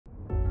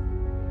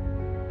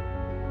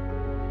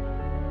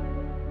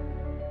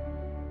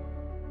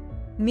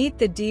Meet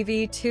the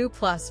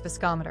DV2Plus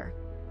Viscometer,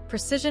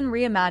 precision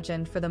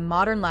reimagined for the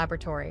modern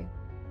laboratory.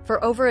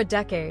 For over a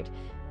decade,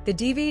 the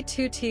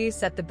DV2T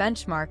set the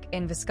benchmark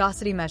in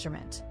viscosity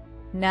measurement.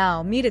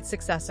 Now meet its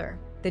successor,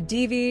 the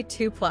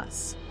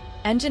DV2Plus.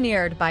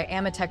 Engineered by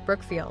AMETEK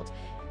Brookfield,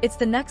 it's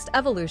the next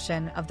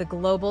evolution of the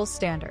global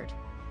standard.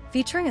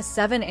 Featuring a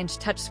 7-inch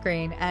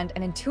touchscreen and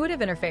an intuitive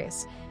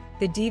interface,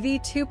 the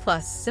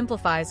DV2Plus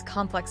simplifies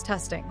complex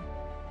testing.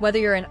 Whether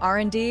you're in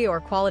R&D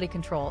or quality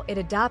control, it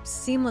adapts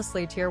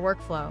seamlessly to your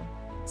workflow.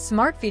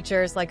 Smart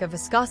features like a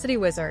viscosity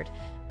wizard,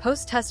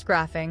 post-test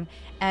graphing,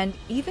 and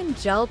even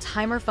gel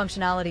timer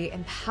functionality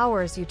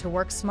empowers you to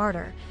work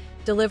smarter,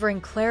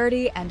 delivering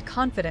clarity and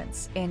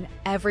confidence in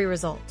every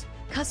result.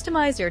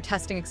 Customize your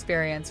testing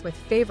experience with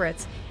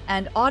favorites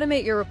and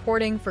automate your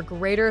reporting for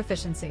greater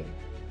efficiency.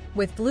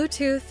 With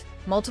Bluetooth,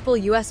 multiple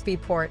USB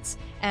ports,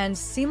 and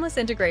seamless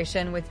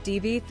integration with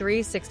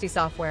DV360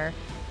 software,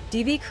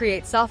 DV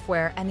Create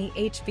software, and the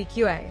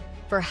HVQA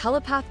for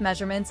helipath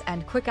measurements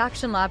and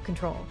quick-action lab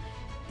control,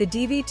 the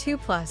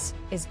DV2Plus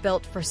is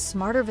built for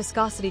smarter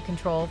viscosity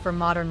control for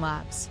modern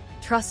labs.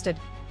 Trusted,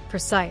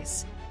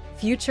 precise,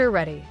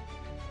 future-ready.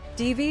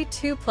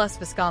 DV2Plus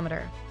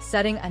Viscometer,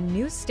 setting a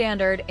new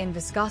standard in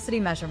viscosity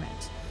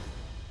measurement.